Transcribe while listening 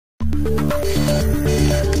पहले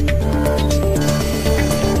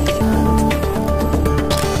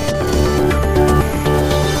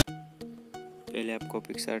आपको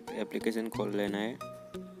PicsArt application खोल लेना है।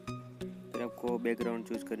 फिर आपको बैकग्राउंड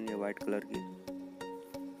चूज करनी है वाइट कलर की।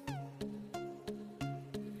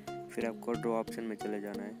 फिर आपको ड्रॉ ऑप्शन में चले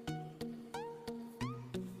जाना है।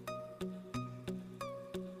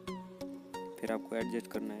 फिर आपको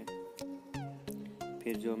एडजस्ट करना है।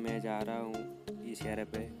 फिर जो मैं जा रहा हूँ इस एरिया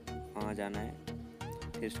पे वहाँ जाना है।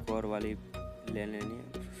 फिर स्कोर वाली ले लेनी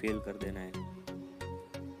है, फिल कर देना है।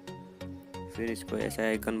 फिर इसको ऐसा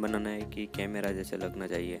आइकन बनाना है कि कैमरा जैसे लगना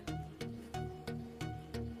चाहिए।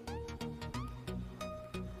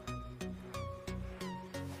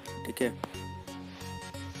 ठीक है।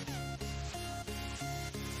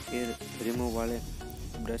 फिर रिमूव वाले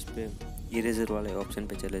ब्रश पे इरेजर वाले ऑप्शन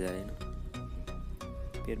पे चले जाए ना।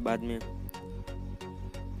 फिर बाद में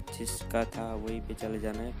जिसका था वही पे चले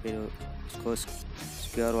जाना है। फिर इसको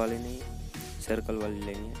स्क्वायर वाली नहीं सर्कल वाली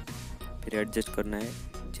लेनी है। फिर एडजस्ट करना है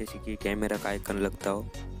जैसे कि कैमरा का आइकन लगता हो।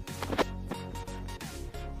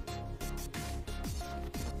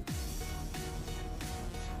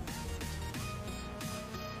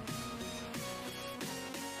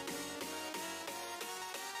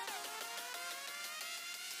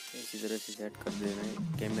 इसी तरह से सेट कर देना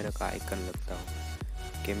है कैमरा का आइकन लगता हो।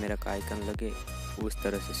 कैमरा का आइकन लगे उस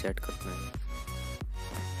तरह से सेट करना है।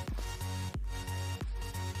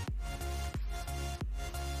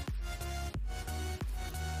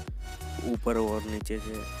 ऊपर और नीचे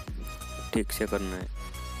से ठीक से करना है।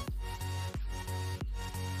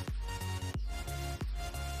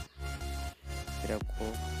 फिर आपको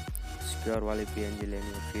स्क्वायर वाली पीएनजी लेनी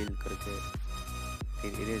है, फिल करके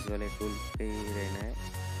फिर इरेज वाले टूल पे ही रहना है।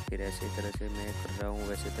 फिर ऐसे तरह से मैं कर रहा हूँ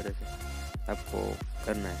वैसे तरह से आपको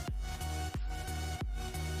करना है।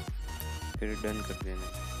 फिर डन कर देना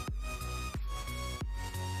है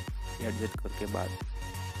एडजस्ट करके बाद।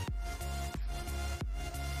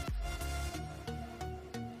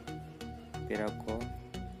 फिर आपको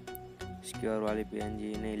स्क्वायर वाली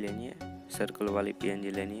पीएनजी नहीं लेनी है, सर्कल वाली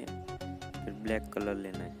पीएनजी लेनी है। फिर ब्लैक कलर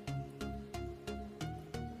लेना है।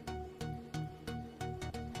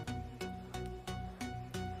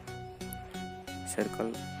 सर्कल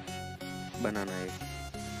बनाना है।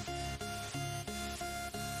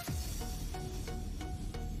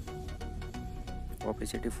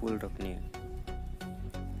 ऑपेसिटी फुल रखनी है।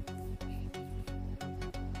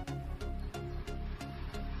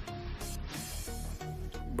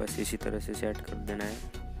 बस इसी तरह से सेट कर देना है।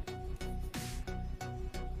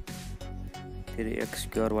 फिर एक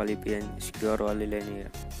स्क्वायर वाली पेन स्क्वायर वाली लेनी है।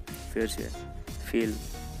 फिर से फिल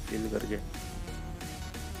करके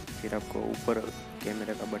फिर आपको ऊपर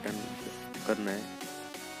कैमरा का बटन करना है।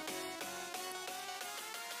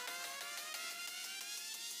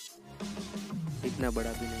 इतना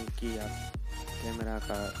बड़ा भी नहीं कि आप कैमरा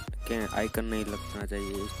का आइकन नहीं लगना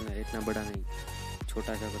चाहिए। इतना बड़ा नहीं,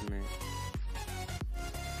 छोटा सा करना है।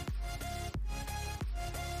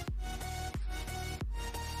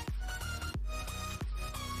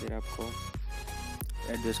 फिर आपको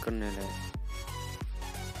एडजस्ट करने है।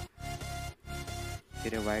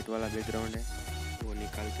 फिर वाइट वाला बैकग्राउंड है वो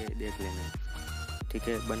निकाल के देख लेना है। ठीक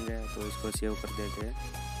है, बन गया तो इसको सेव कर देते हैं।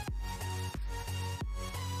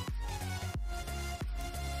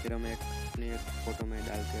 फिर हम अपनी एक फोटो में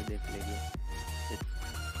डाल के देख लेंगे।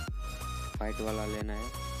 वाइट वाला लेना है,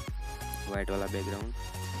 वाइट वाला बैकग्राउंड।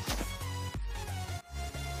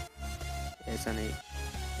 ऐसा नहीं,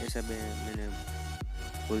 ऐसा भी मैंने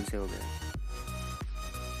भूल से हो गया,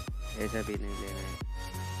 ऐसा भी नहीं लेना है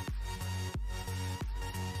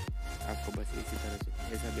आपको। बस इसी तरह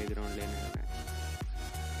से ऐसा बैकग्राउंड लेना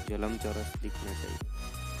है जो लंबचौरस दिखना चाहिए।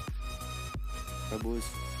 तब उस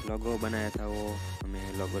लोगो बनाया था वो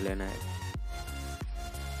हमें लोगो लेना है।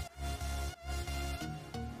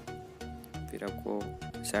 फिर आपको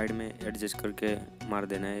साइड में एडजस्ट करके मार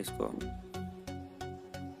देना है इसको।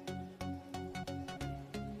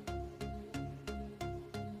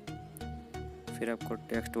 फिर आपको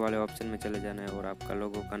टेक्स्ट वाले ऑप्शन में चले जाना है और आपका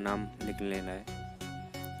लोगो का नाम लिख लेना है।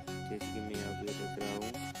 जैसे कि मैं अभी लिख रहा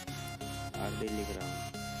हूँ आरडी लिख रहा हूँ।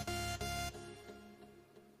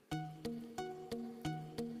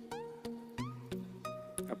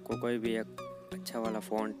 आपको कोई भी एक अच्छा वाला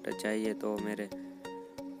फॉन्ट चाहिए तो मेरे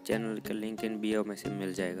चैनल का लिंक इन bio में से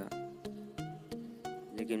मिल जाएगा।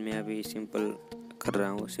 लेकिन मैं अभी सिंपल कर रहा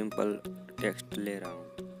हूँ, सिंपल टेक्स्ट ले रहा हूँ।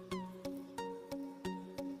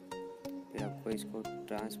 फिर आपको इसको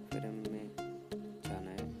ट्रांसफॉर्म में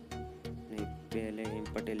जाना है। नहीं, पहले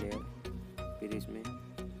इंपोर्ट लेयर, फिर इसमें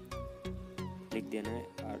लिख देना है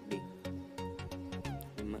आरडी।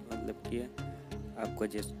 मतलब कि आपको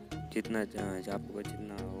जितना आपको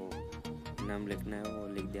जितना वो नाम लिखना है वो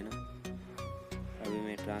लिख देना। अभी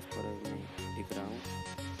मैं ट्रांसफर में लिख रहा हूँ।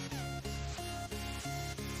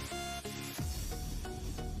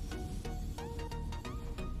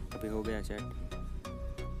 अभी हो गया सेट।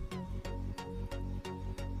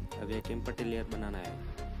 अब एक एम्प्टी लेयर बनाना है,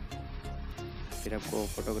 फिर आपको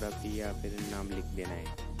फोटोग्राफी या फिर नाम लिख देना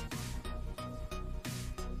है।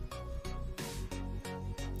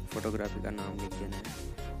 फोटोग्राफी का नाम लिख देना है।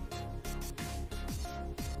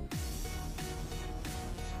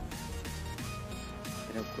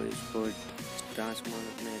 फिर आपको इसको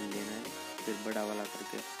ट्रांसफॉर्म में लेना है, फिर बड़ा वाला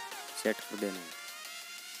करके सेट कर देना है।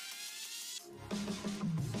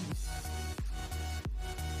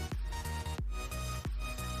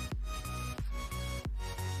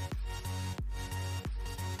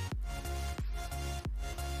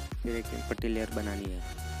 फिर एक एम्प्टी लेयर बनानी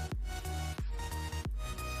है।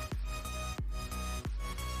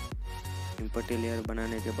 एम्प्टी लेयर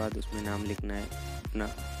बनाने के बाद उसमें नाम लिखना है अपना,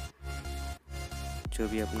 जो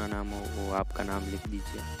भी अपना नाम हो वो आपका नाम लिख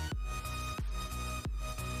दीजिए।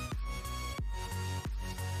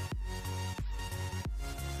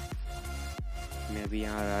 मैं भी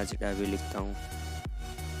यहाँ राज का भी लिखता हूँ।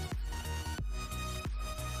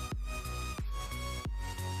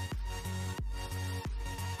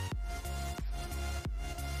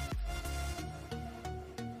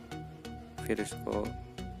 फिर इसको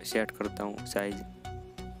सेट करता हूँ साइज।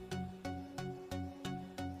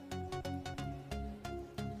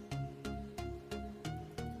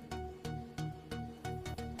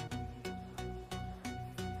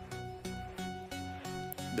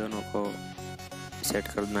 दोनों को सेट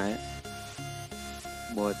करना है,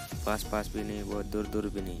 बहुत पास पास भी नहीं, बहुत दूर दूर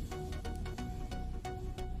भी नहीं।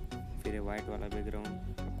 फिर वाइट वाला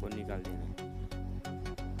बैकग्राउंड आपको निकाल देना है,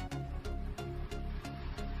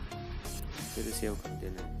 फिर सेव कर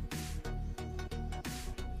देना है।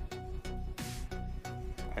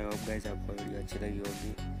 आई होप गाइस आपको वीडियो अच्छी लगी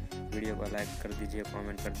होगी। वीडियो को लाइक कर दीजिए,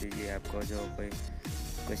 कमेंट कर दीजिए। आपको जो कोई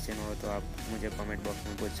क्वेश्चन हो तो आप मुझे कमेंट बॉक्स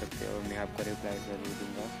में पूछ सकते हो, मैं आपको रिप्लाई ज़रूर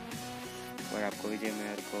दूंगा। और आपको विजय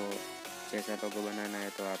मेहर को जैसा लोगो बनाना है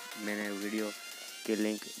तो आप मैंने वीडियो के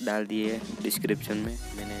लिंक डाल दिए डिस्क्रिप्शन में।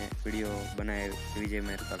 मैंने वीडियो बनाए विजय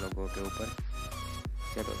मेहर का लोगो के ऊपर।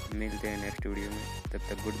 चलो मिलते हैं नेक्स्ट वीडियो में, तब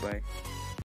तक गुड बाय।